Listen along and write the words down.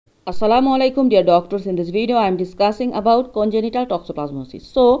Assalamu alaikum dear doctors. In this video I am discussing about congenital toxoplasmosis.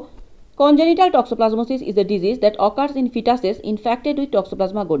 So, congenital toxoplasmosis is a disease that occurs in fetuses infected with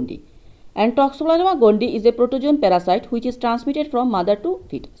Toxoplasma gondii. And Toxoplasma gondii is a protozoan parasite which is transmitted from mother to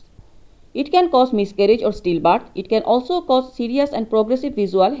fetus. It can cause miscarriage or stillbirth. It can also cause serious and progressive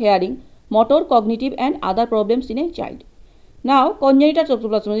visual, hearing, motor, cognitive and other problems in a child. Now, congenital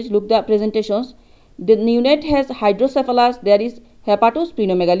toxoplasmosis, look the presentations. The neonate has hydrocephalus, there is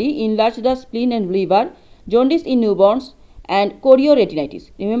hepatosplenomegaly, enlarged the spleen and liver, jaundice in newborns, and chorioretinitis.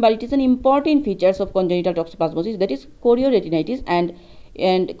 Remember, it is an important features of congenital toxoplasmosis, that is chorioretinitis,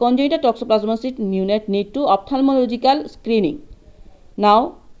 and congenital toxoplasmosis neonate need to ophthalmological screening.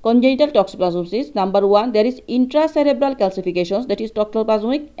 Now, congenital toxoplasmosis, number 1, there is intracerebral calcifications, that is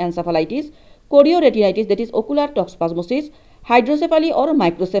toxoplasmic encephalitis, chorioretinitis, that is ocular toxoplasmosis, hydrocephaly or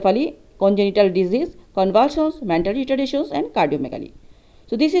microcephaly, congenital disease, convulsions, mental retardations and cardiomegaly.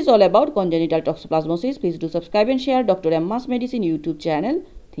 So this is all about congenital toxoplasmosis. Please do subscribe and share Dr. M Mass Medicine YouTube channel.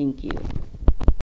 Thank you.